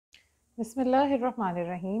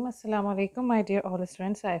Bismillahirrahmanirrahim. Assalamu alaikum, my dear all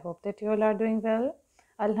students. I hope that you all are doing well.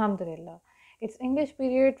 Alhamdulillah. It's English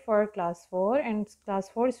period for class 4 and class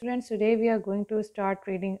 4 students. Today we are going to start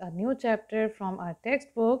reading a new chapter from our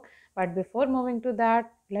textbook. But before moving to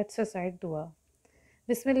that, let's recite dua.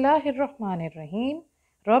 Bismillahirrahmanirrahim.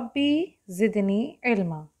 Rabbi zidni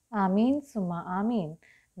ilma. Ameen summa ameen.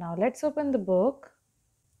 Now let's open the book.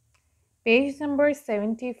 Page number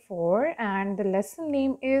 74, and the lesson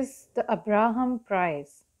name is The Abraham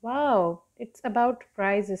Prize. Wow, it's about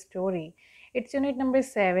prize story. It's unit number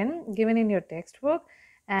 7 given in your textbook,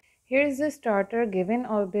 and here is the starter given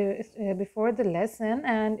before the lesson,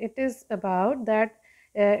 and it is about that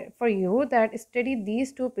for you that study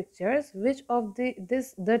these two pictures. Which of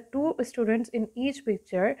the two students in each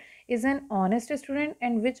picture is an honest student,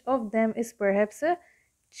 and which of them is perhaps a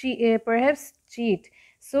perhaps cheat.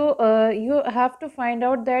 So you have to find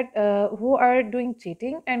out that who are doing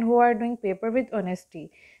cheating and who are doing paper with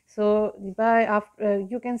honesty. So by after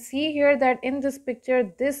you can see here that in this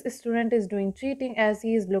picture this student is doing cheating as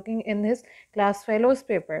he is looking in his class fellows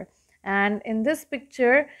paper, and in this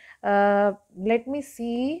picture let me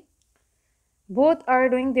see, both are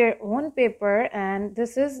doing their own paper, and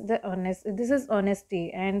this is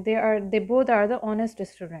honesty, and they both are the honest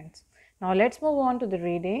students. Now let's move on to the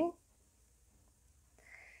reading.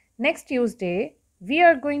 Next Tuesday, we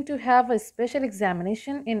are going to have a special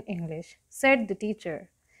examination in English, said the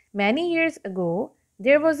teacher. Many years ago,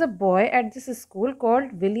 there was a boy at this school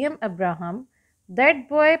called William Abraham. That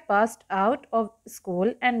boy passed out of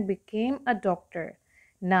school and became a doctor.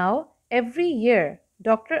 Now, every year,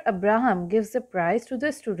 Dr. Abraham gives a prize to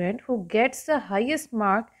the student who gets the highest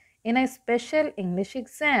mark in a special English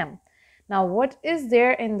exam. Now what is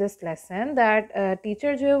there in this lesson that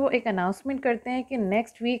teacher जो है वो एक announcement करते हैं कि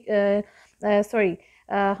next week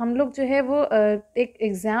हम लोग जो है वो एक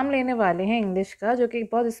एग्ज़ाम लेने वाले हैं इंग्लिश का, जो कि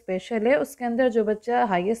बहुत स्पेशल है. उसके अंदर जो बच्चा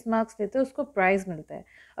हाईएस्ट मार्क्स लेता है उसको प्राइज़ मिलता है.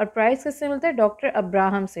 और प्राइज़ किससे मिलता है? डॉक्टर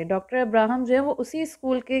अब्राहम से. डॉक्टर अब्राहम जो है वो उसी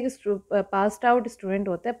स्कूल के पास्ड आउट स्टूडेंट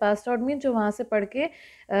होते हैं. पास्ड आउट मीन जो वहाँ से पढ़ के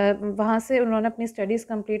वहाँ से उन्होंने अपनी स्टडीज़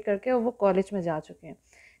कंप्लीट करके वो कॉलेज में जा चुके हैं.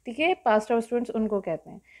 ठीक है, पास्ड आउट स्टूडेंट्स उनको कहते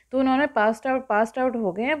हैं. तो उन्होंने पास्ड आउट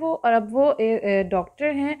हो गए हैं वो, और अब वो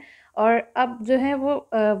डॉक्टर हैं. और अब जो है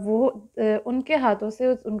वो उनके हाथों से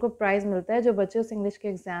उनको प्राइज़ मिलता है जो बच्चे उस इंग्लिश के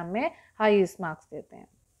एग्ज़ाम में हाईएस्ट मार्क्स देते हैं.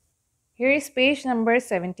 Here is page number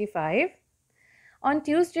 75. On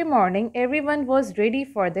Tuesday morning, everyone was ready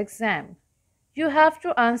for the exam. You have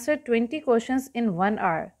to answer 20 questions in 1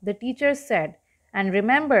 hour, the teacher said. And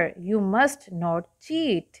remember, you must not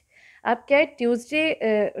cheat. अब क्या है, Tuesday,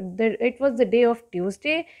 it was the day of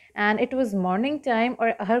Tuesday and it was morning time,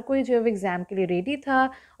 और हर कोई जो है exam के लिए ready था.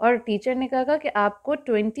 और टीचर ने कहा कि आपको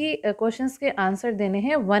 20 क्वेश्चंस के आंसर देने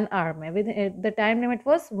हैं 1 आवर में. With the time limit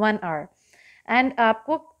was 1 our, and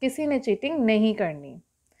आपको किसी ने चीटिंग नहीं करनी.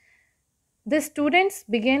 The students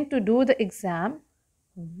began to do the exam.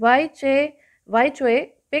 Wai Choi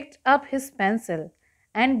picked up his pencil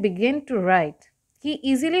and began to write. He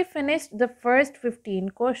easily finished the first 15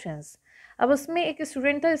 questions. अब उसमें एक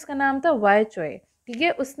student था जिसका नाम था वाई चोए. ठीक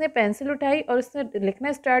है, उसने पेंसिल उठाई और उसने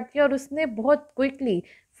लिखना स्टार्ट किया, और उसने बहुत क्विकली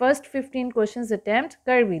फर्स्ट 15 क्वेश्चंस अटेम्प्ट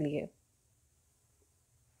कर भी लिए.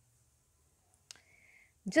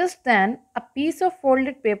 Just then, a piece of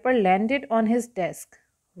folded paper landed on his desk.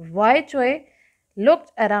 Wai Choi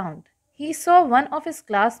looked around. He saw one of his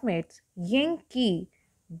classmates, Ying Ki,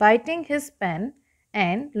 biting his pen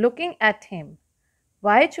and looking at him.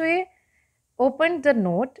 Wai Choi opened the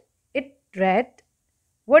note. It read,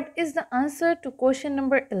 "What is the answer to question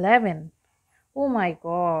number 11?" Oh my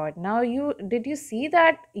God! Now did you see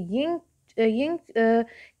that Ying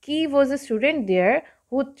Ki was a student there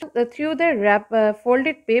who threw the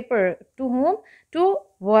folded paper to whom? To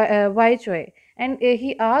Wai Choi. And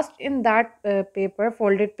he asked in that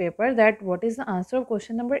folded paper, that what is the answer of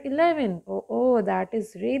question number 11? Oh, that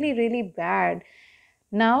is really, really bad.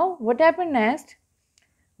 Now, what happened next?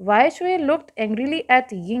 Wai Choi looked angrily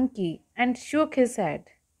at Ying Ki and shook his head.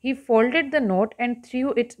 He folded the note and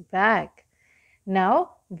threw it back.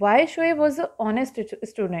 Now, Wai Choi was an honest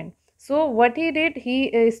student. So what he did, he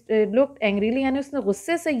looked angrily, यानी उसने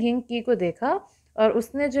गुस्से से Ying Ki को देखा, और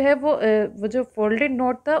उसने जो है वो जो फोल्डेड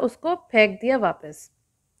नोट था उसको फेंक दिया वापस.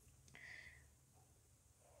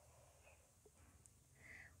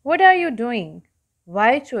 What are you doing?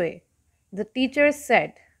 Wai Choi, the teacher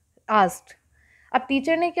asked. अब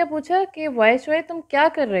टीचर ने क्या पूछा कि वाई चोए तुम क्या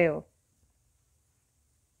कर रहे हो?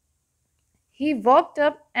 He walked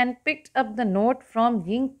up and picked up the note from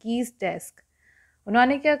Ying Ki's desk.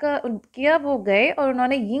 उन्होंने क्या किया, वो गए और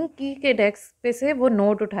उन्होंने Ying Ki के डेस्क पे से वो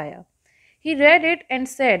नोट उठाया. He read it and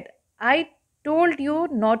said, I told you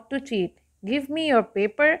not to cheat. Give me your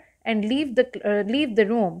paper and leave the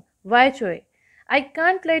room. Why Choi? I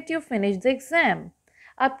can't let you finish the exam.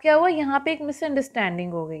 अब क्या हुआ, यहाँ पे एक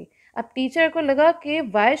मिसअंडरस्टैंडिंग हो गई। अब टीचर को लगा कि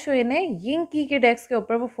वाई शोए ने यिंग की के डेस्क के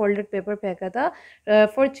ऊपर वो फोल्डेड पेपर फेंका था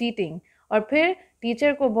फॉर चीटिंग। और फिर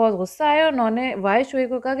टीचर को बहुत गुस्सा आया और उन्होंने वाई शोए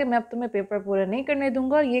को कहा कि मैं अब तुम्हें पेपर पूरा नहीं करने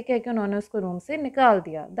दूंगा, और ये कह के उन्होंने उसको रूम से निकाल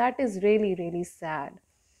दिया। That is really really sad.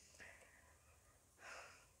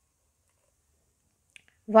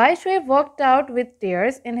 Vaishwe walked out with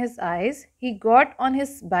tears in his eyes. He got on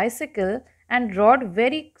his bicycle and rode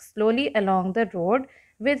very slowly along the road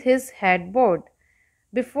with his head bowed.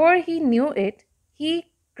 Before he knew it, he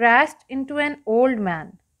crashed into an old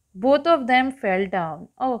man. Both of them fell down.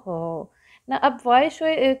 Oh ना अब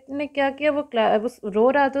वाइशवे ने क्या किया, वो रो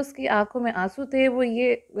रहा था, उसकी आंखों में आंसू थे, वो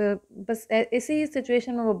ये बस ऐसी ही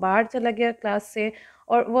सिचुएशन में वो बाहर चला गया क्लास से,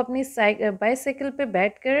 और वो अपनी बाइसाइकिल पे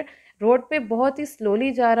बैठकर रोड पे बहुत ही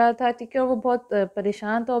स्लोली जा रहा था, ठीक है। और वो बहुत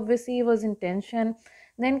परेशान था, obviously was in tension.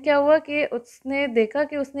 Then क्या हुआ कि उसने देखा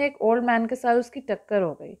कि उसने एक ओल्ड मैन के साथ उसकी टक्कर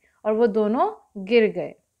हो गई और वो दोनों गिर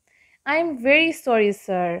गए। I am very sorry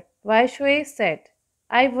sir, वाइशवे set,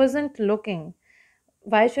 I wasn't looking.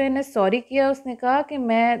 वाइशवे ने सॉरी किया, उसने कहा कि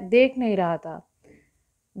मैं देख नहीं रहा था।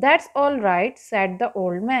 That's all right said the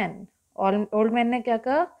old man. Old man ने क्या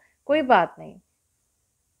कहा, कोई बात नहीं।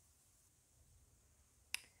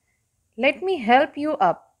 Let me help you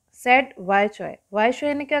up said वाइशवे।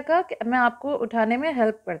 वाइशवे ने क्या कहा कि मैं आपको उठाने में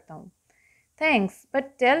हेल्प करता हूँ। Thanks but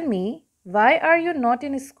tell me why are you not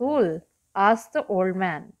in school asked the old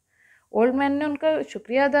man. Old man ने उनका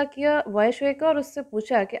शुक्रिया अदा किया वाइशवे का और उससे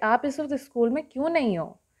पूछा कि आप इस वक्त स्कूल में क्यों नहीं हो।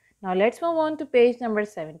 Now let's move on to page number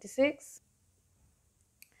 76।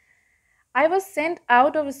 I was sent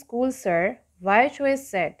out of school, sir, Vaishwe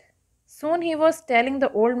said. Soon he was telling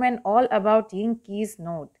the old man all Ying Key's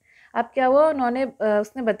note. अब क्या हुआ,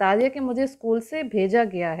 उसने बता दिया कि मुझे स्कूल से भेजा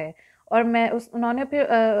गया है, और उन्होंने फिर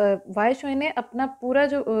वाइशवे ने अपना पूरा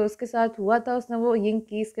जो उसके साथ हुआ था, उसने वो यिंग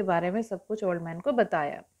कीज के बारे में सब कुछ ओल्ड मैन को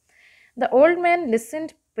बताया। The old man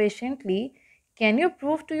listened patiently. Can you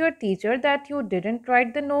prove to your teacher that you didn't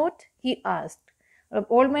write the note? He asked. अब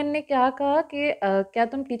ओल्ड मैन ने क्या कहा कि क्या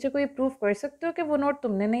तुम टीचर को ये प्रूव कर सकते हो कि वो नोट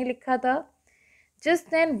तुमने नहीं लिखा था। Just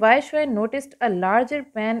then वाइशवे noticed a larger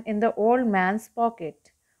pain in the old mains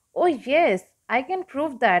pocket. O yes, I can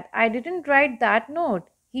prove that I didn't right that note,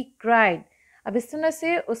 he cried. अब इस तरह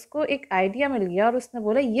से उसको एक आइडिया मिल गया और उसने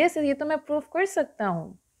बोला यस, ये तो मैं प्रूव कर सकता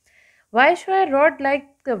हूँ। Vaishwa rode like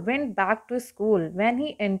the wind back to school. When he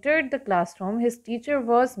entered the classroom, his teacher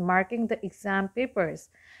was marking the exam papers.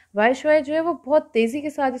 वाइशवाय जो है वो बहुत तेज़ी के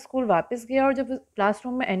साथ स्कूल वापस गया, और जब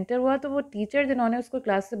क्लासरूम में एंटर हुआ तो वो टीचर जिन्होंने उसको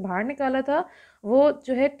क्लास से बाहर निकाला था, वो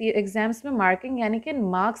जो है एग्जाम्स में मार्किंग यानी कि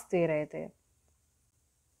मार्क्स दे रहे थे।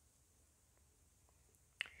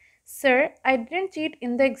 Sir, I didn't cheat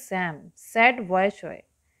in the exam, said Vaishwa.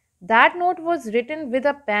 That note was written with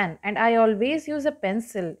a pen and I always use a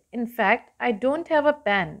pencil. In fact, I don't have a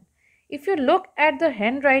pen. If you look at the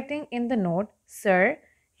handwriting in the note, sir,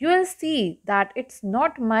 you will see that it's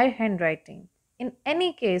not my handwriting. In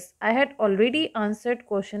any case, I had already answered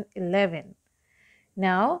question 11.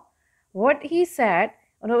 Now, what he said,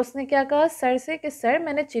 और उसने क्या कहा sir से कि sir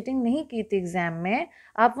मैंने cheating नहीं की थी एग्ज़ाम में,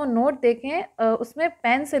 आप वो नोट देखें उसमें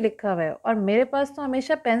पेन से लिखा हुआ है और मेरे पास तो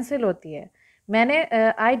हमेशा पेंसिल होती है। मैंने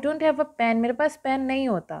I don't have a pen, मेरे पास पेन नहीं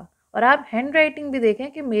होता। और आप हैंड राइटिंग भी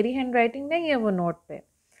देखें कि मेरी हैंड राइटिंग नहीं है वो नोट पे।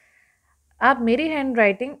 आप मेरी हैंड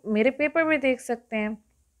राइटिंग मेरे पेपर में देख सकते हैं,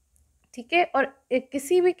 ठीक है। और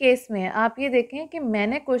किसी भी केस में आप ये देखें कि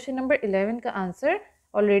मैंने क्वेश्चन नंबर 11 का आंसर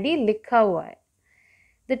ऑलरेडी लिखा हुआ है।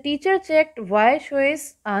 The teacher checked वाइशवे's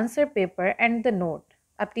answer paper and the note.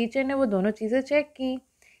 अब टीचर ने वो दोनों चीज़ें चेक की।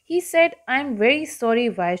 He said I am very sorry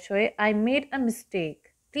वाइशवे, I made a mistake,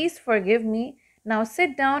 please forgive me, now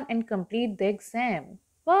sit down and complete the exam.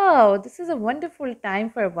 Wow, this is a wonderful time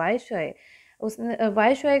for वाइशवे। उसने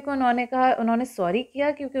वाइशवे को उन्होंने sorry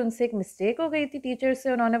किया क्योंकि उनसे एक मिस्टेक हो गई थी टीचर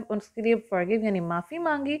से। उन्होंने उसके लिए फॉरगिव यानी माफ़ी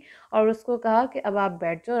मांगी और उसको कहा कि अब आप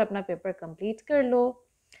बैठ जाओ और अपना पेपर कंप्लीट कर लो।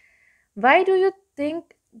 Why do you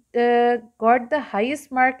think got the highest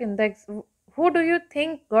mark in the who do you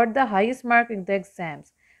think got the highest mark in the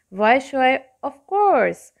exams? Why should I? Of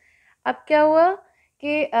course. अब क्या हुआ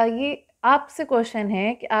कि ये आपसे क्वेश्चन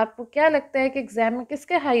है कि आपको क्या लगता है कि एग्जाम में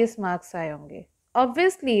किसके हाईएस्ट मार्क्स आए होंगे?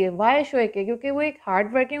 ऑब्वियसली वाई शोए के, क्योंकि वो एक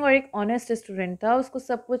हार्ड वर्किंग और एक ऑनेस्ट स्टूडेंट था, उसको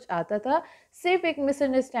सब कुछ आता था, सिर्फ एक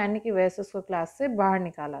मिसअंडरस्टैंडिंग की वजह से उसको क्लास से बाहर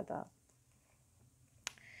निकाला था।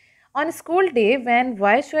 On school day, when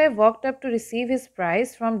Vaishwe walked up to receive his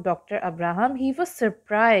prize from Dr. Abraham, he was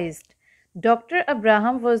surprised. Dr.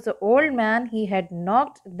 Abraham was the old man he had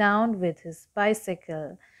knocked down with his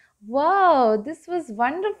bicycle. वाह, this was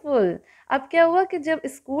wonderful. अब क्या हुआ कि जब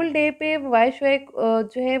school day पे वाइशवाई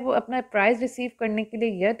जो है वो अपना प्राइज रिसीव करने के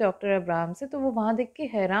लिए गया डॉक्टर अब्राहम से, तो वो वहाँ देख के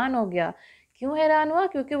हैरान हो गया। क्यों हैरान हुआ?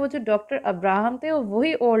 क्योंकि वो जो डॉक्टर अब्राहम थे वो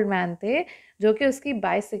वही ओल्ड मैन थे जो कि उसकी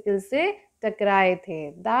बाइसिकल से टकराए थे।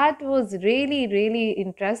 That was really really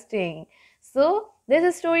interesting. So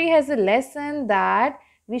this story has a lesson that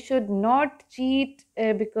we should not cheat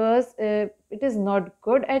because it is not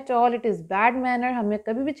good at all, it is bad manner। हमें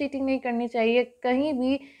कभी भी चीटिंग नहीं करनी चाहिए कहीं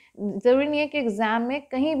भी। ज़रूरी नहीं है कि एग्ज़ाम में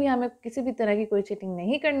कहीं भी हमें किसी भी तरह की कोई चीटिंग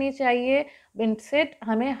नहीं करनी चाहिए। इंस्टेड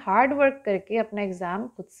हमें हार्ड वर्क करके अपना एग्ज़ाम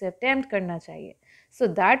खुद से अटेम्प्ट करना चाहिए। So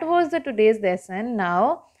that was the today's lesson.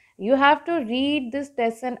 Now you have to read this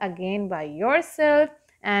lesson again by yourself,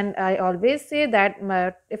 and I always say that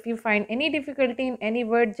if you find any difficulty in any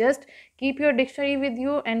word, just keep your dictionary with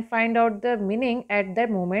you and find out the meaning at the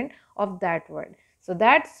moment of that word. So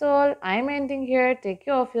that's all. I'm ending here. Take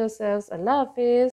care of yourselves. Allah Hafiz.